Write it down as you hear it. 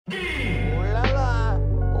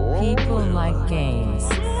like games.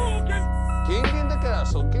 King in the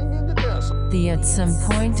castle, king in the castle. The At Some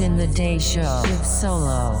Point in the Day show with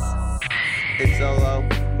Solo. It's Solo.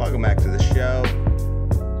 Welcome back to the show.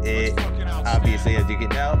 It obviously, as you can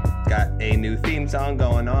tell, got a new theme song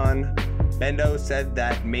going on. Bendo said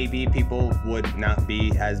that maybe people would not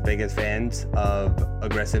be as big as fans of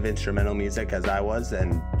aggressive instrumental music as I was,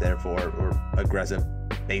 and therefore, or aggressive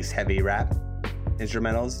bass-heavy rap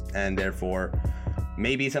instrumentals, and therefore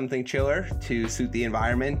maybe something chiller to suit the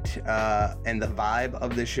environment and the vibe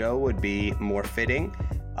of the show would be more fitting.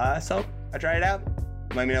 So I tried it out.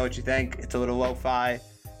 Let me know what you think. It's a little lo-fi,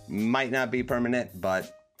 might not be permanent,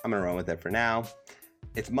 but I'm gonna run with it for now.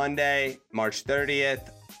 It's Monday, March 30th.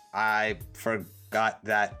 I forgot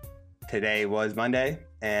that today was Monday,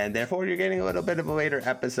 and therefore you're getting a little bit of a later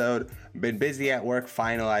episode. Been busy at work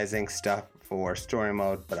finalizing stuff for story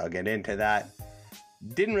mode, but I'll get into that.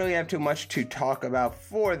 Didn't really have too much to talk about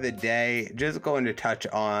for the day. Just going to touch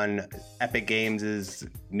on Epic Games'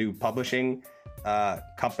 new publishing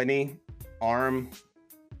company, ARM,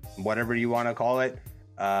 whatever you want to call it,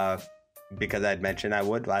 because I'd mentioned I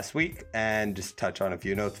would last week, and just touch on a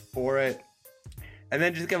few notes for it. And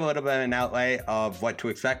then just give a little bit of an outlay of what to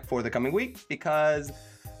expect for the coming week, because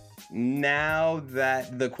now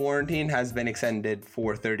that the quarantine has been extended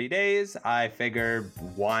for 30 days, I figured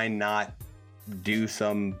why not do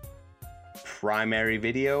some primary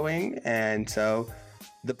videoing. And so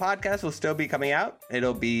the podcast will still be coming out.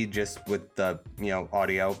 It'll be just with the,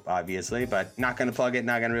 audio, obviously, but not going to plug it,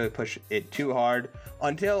 not going to really push it too hard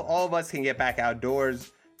until all of us can get back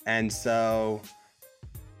outdoors. And so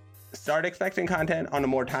start expecting content on a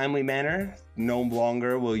more timely manner. No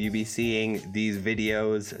longer will you be seeing these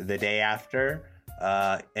videos the day after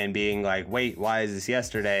and being like, wait, why is this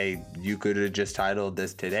yesterday? You could have just titled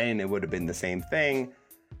this today and it would have been the same thing.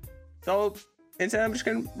 So instead, I'm just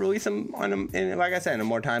going to release them like I said, in a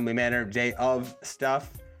more timely manner. Day of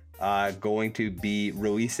stuff. Going to be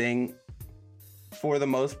releasing, for the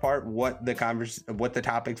most part, what the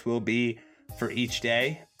topics will be for each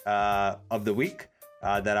day of the week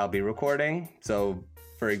that I'll be recording. So,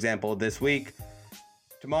 for example, this week,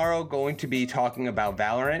 tomorrow, going to be talking about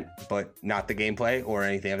Valorant, but not the gameplay or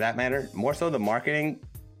anything of that matter. More so the marketing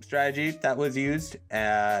strategy that was used,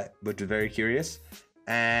 which was very curious.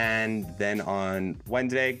 And then on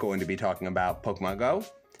Wednesday, going to be talking about Pokemon Go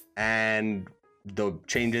and the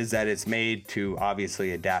changes that it's made to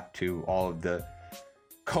obviously adapt to all of the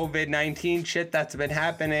COVID-19 shit that's been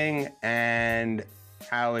happening, and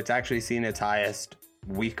how it's actually seen its highest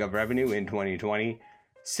week of revenue in 2020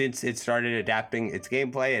 since it started adapting its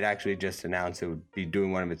gameplay. It actually just announced it would be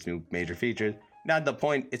doing one of its new major features. Not the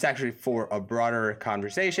point. It's actually for a broader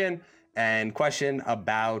conversation and question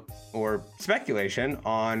about, or speculation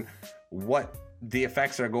on, what the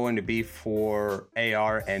effects are going to be for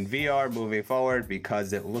AR and VR moving forward,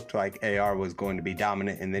 because it looked like AR was going to be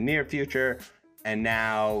dominant in the near future, and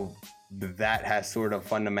now that has sort of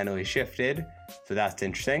fundamentally shifted. So that's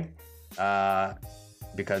interesting.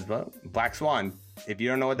 Because, well, Black Swan, if you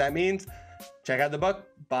don't know what that means, check out the book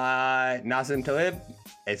by Nassim Taleb.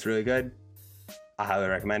 It's really good. I highly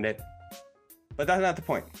recommend it. But that's not the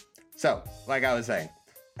point. So, like I was saying,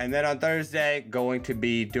 and then on Thursday, going to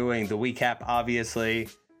be doing the recap, obviously.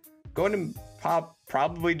 Going to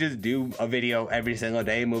probably just do a video every single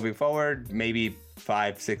day moving forward, maybe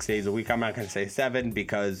 5-6 days a week. I'm not going to say 7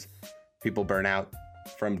 because people burn out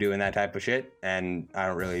from doing that type of shit, and I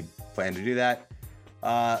don't really plan to do that.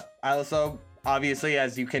 I also, obviously,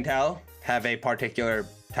 as you can tell, have a particular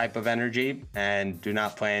type of energy and do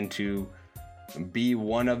not plan to be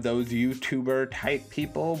one of those YouTuber type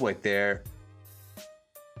people with their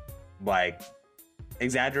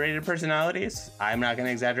exaggerated personalities. I'm not going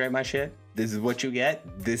to exaggerate my shit. This is what you get.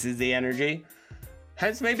 This is the energy.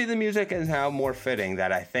 Hence, maybe the music is now more fitting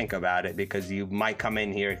that I think about it, because you might come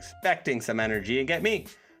in here expecting some energy and get me.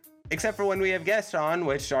 Except for when we have guests on,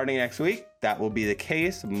 which starting next week, that will be the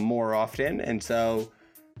case more often. And so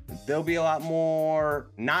there'll be a lot more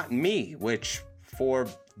not me, which for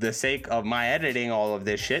the sake of my editing all of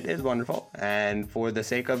this shit is wonderful. And for the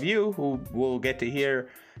sake of you, who will get to hear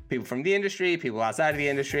people from the industry, people outside of the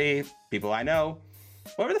industry, people I know,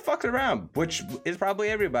 whoever the fuck's around, which is probably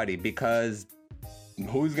everybody, because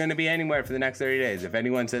who's going to be anywhere for the next 30 days? If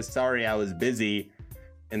anyone says, sorry, I was busy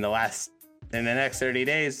in the next 30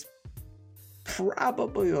 days,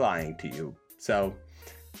 probably lying to you. So,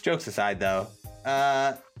 jokes aside though,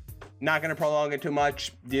 not gonna prolong it too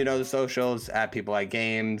much. You know the socials, at People Like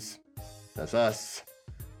Games. That's us.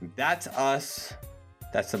 That's us.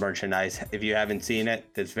 That's the merchandise. If you haven't seen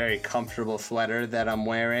it, this very comfortable sweater that I'm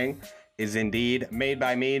wearing is indeed made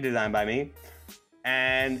by me, designed by me,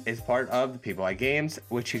 and is part of the People Like Games,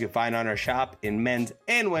 which you can find on our shop in men's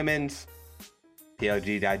and women's,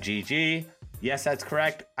 plg.gg. Yes, that's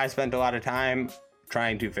correct. I spent a lot of time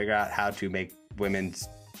trying to figure out how to make women's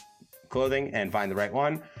clothing and find the right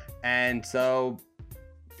one. And so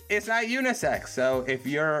it's not unisex. So if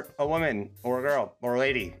you're a woman or a girl or a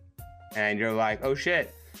lady and you're like, oh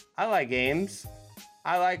shit, I like games.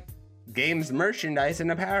 I like games merchandise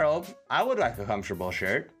and apparel. I would like a comfortable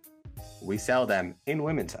shirt. We sell them in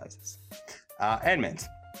women's sizes and men's,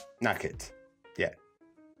 not kids yet,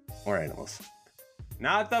 or animals.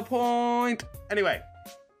 Not the point. Anyway,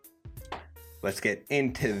 let's get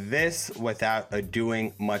into this without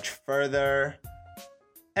doing much further.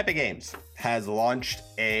 Epic Games has launched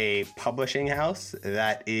a publishing house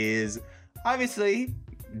that is obviously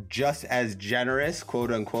just as generous,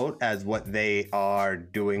 quote unquote, as what they are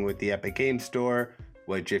doing with the Epic Games Store,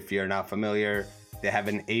 which, if you're not familiar, they have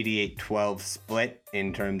an 88-12 split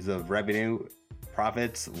in terms of revenue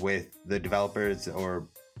profits with the developers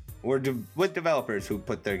with developers who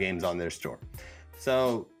put their games on their store.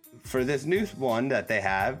 So for this new one that they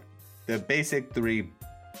have, the basic 3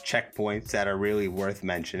 checkpoints that are really worth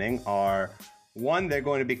mentioning are: 1, they're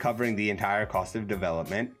going to be covering the entire cost of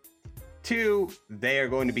development. 2, they are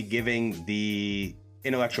going to be giving the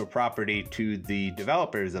intellectual property to the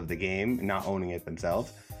developers of the game, not owning it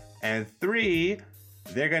themselves. And 3,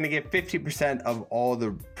 they're going to get 50% of all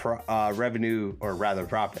the revenue, or rather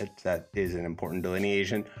profits, that is an important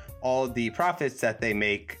delineation, all the profits that they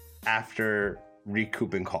make after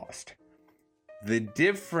recouping cost. The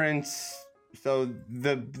difference, so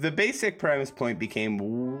the basic premise point became,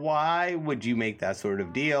 why would you make that sort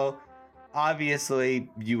of deal? Obviously,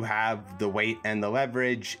 you have the weight and the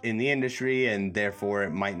leverage in the industry, and therefore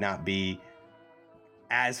it might not be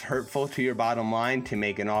as hurtful to your bottom line to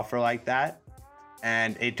make an offer like that.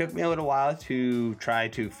 And it took me a little while to try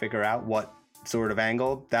to figure out what sort of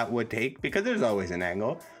angle that would take, because there's always an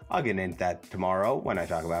angle. I'll get into that tomorrow when I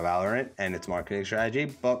talk about Valorant and its marketing strategy.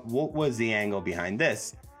 But what was the angle behind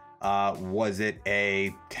this? Was it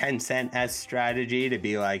a Tencent-esque strategy to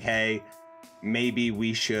be like, hey, maybe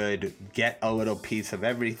we should get a little piece of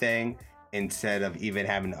everything instead of even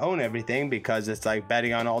having to own everything, because it's like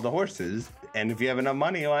betting on all the horses. And if you have enough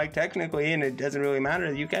money, like, technically, and it doesn't really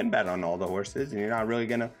matter, you can bet on all the horses and you're not really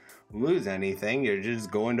gonna lose anything. You're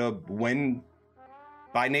just going to win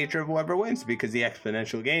by nature of whoever wins, because the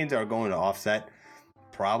exponential gains are going to offset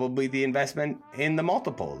probably the investment in the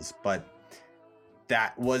multiples. But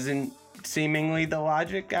that wasn't seemingly the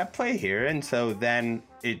logic at play here. And so then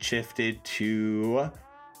it shifted to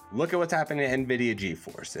look at what's happening at NVIDIA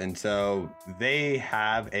GeForce. And so they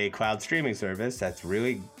have a cloud streaming service that's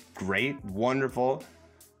really great, wonderful,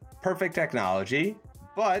 perfect technology.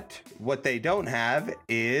 But what they don't have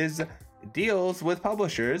is deals with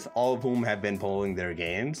publishers, all of whom have been pulling their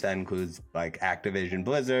games. That includes like Activision,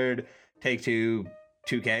 Blizzard, Take-Two,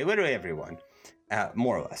 2K, literally everyone,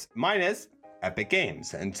 more or less, minus Epic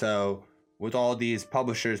Games. And so with all these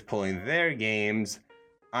publishers pulling their games,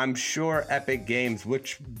 I'm sure Epic Games,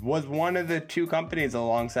 which was one of the 2 companies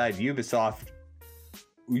alongside Ubisoft,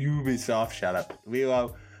 shut up,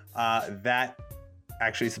 Lilo, that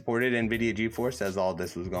actually supported NVIDIA GeForce as all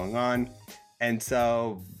this was going on. And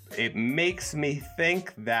so it makes me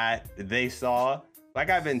think that they saw, like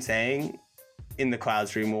I've been saying in the cloud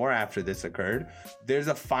stream war after this occurred, there's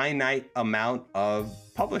a finite amount of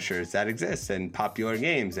publishers that exist and popular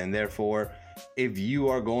games. And therefore, if you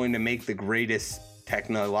are going to make the greatest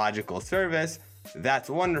technological service, that's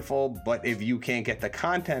wonderful. But if you can't get the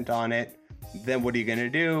content on it, then what are you going to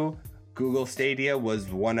do? Google Stadia was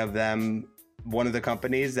one of the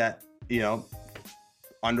companies that,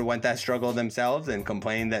 underwent that struggle themselves and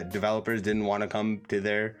complained that developers didn't want to come to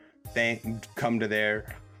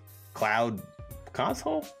their cloud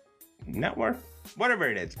console network, whatever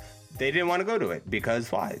it is. They didn't want to go to it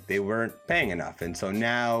because why? They weren't paying enough. And so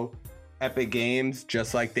now Epic Games,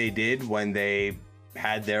 just like they did when they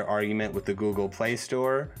had their argument with the Google Play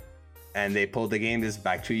Store and they pulled the game this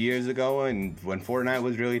back 2 years ago, and when Fortnite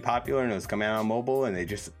was really popular and it was coming out on mobile, and they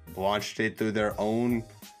just launched it through their own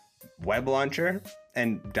web launcher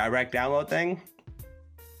and direct download thing,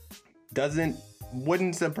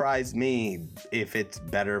 wouldn't surprise me if it's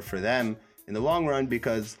better for them in the long run,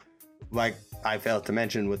 because like I failed to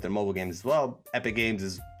mention with their mobile games as well, Epic Games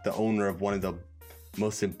is the owner of one of the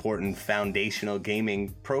most important foundational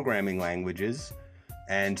gaming programming languages.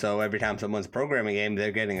 And so every time someone's programming a game,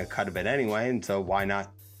 they're getting a cut of it anyway. And so why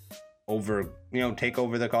not take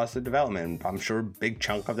over the cost of development? I'm sure a big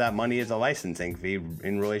chunk of that money is a licensing fee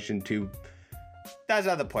in relation to that's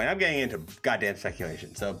not the point. I'm getting into goddamn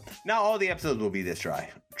speculation. So not all the episodes will be this dry.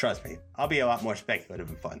 Trust me. I'll be a lot more speculative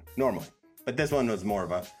and fun normally. But this one was more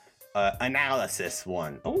of a analysis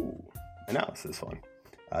one. Oh, analysis one.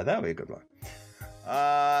 That would be a good one.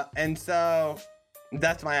 And so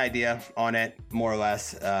that's my idea on it, more or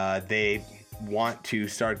less. They want to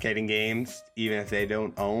start getting games, even if they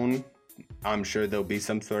don't own. I'm sure there'll be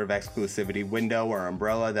some sort of exclusivity window or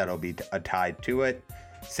umbrella that'll be tied to it.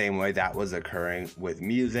 Same way that was occurring with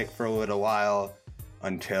music for a little while,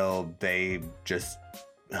 until they just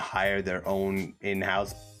hire their own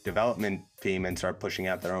in-house development team and start pushing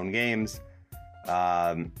out their own games.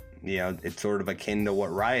 You know, it's sort of akin to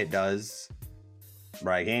what Riot does.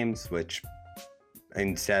 Riot Games, which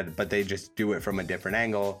but they just do it from a different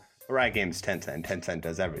angle. Riot Games, Tencent. Tencent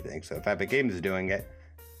does everything. So if Epic Games is doing it,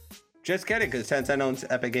 just get it, because Tencent owns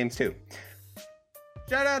Epic Games too.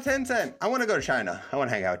 Shout out Tencent. I want to go to China. I want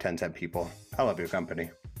to hang out with Tencent people. I love your company.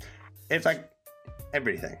 It's like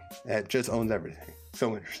everything. It just owns everything.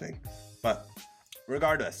 So interesting. But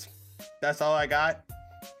regardless, that's all I got.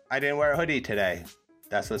 I didn't wear a hoodie today.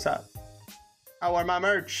 That's what's up. I wore my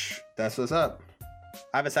merch. That's what's up.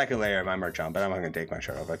 I have a second layer of my merch on, but I'm not going to take my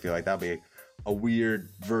shirt off. I feel like that'll be a weird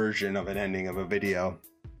version of an ending of a video.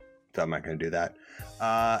 So I'm not going to do that.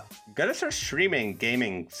 Gonna start streaming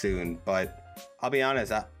gaming soon, but I'll be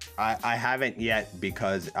honest, I haven't yet,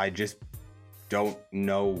 because I just don't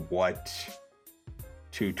know what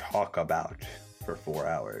to talk about for 4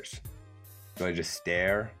 hours. Do I just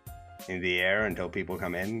stare in the air until people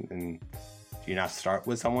come in? And do you not start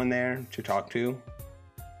with someone there to talk to?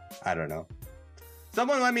 I don't know.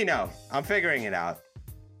 Someone let me know. I'm figuring it out.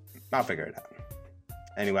 I'll figure it out.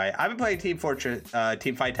 Anyway, I've been playing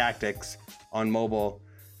Team Fight Tactics on mobile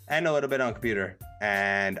and a little bit on computer,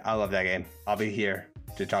 and I love that game. I'll be here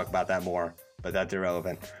to talk about that more, but that's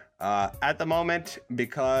irrelevant at the moment,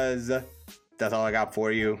 because that's all I got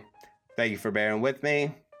for you. Thank you for bearing with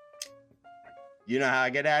me. You know how I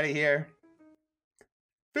get out of here.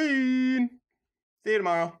 Fiend. See you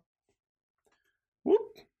tomorrow.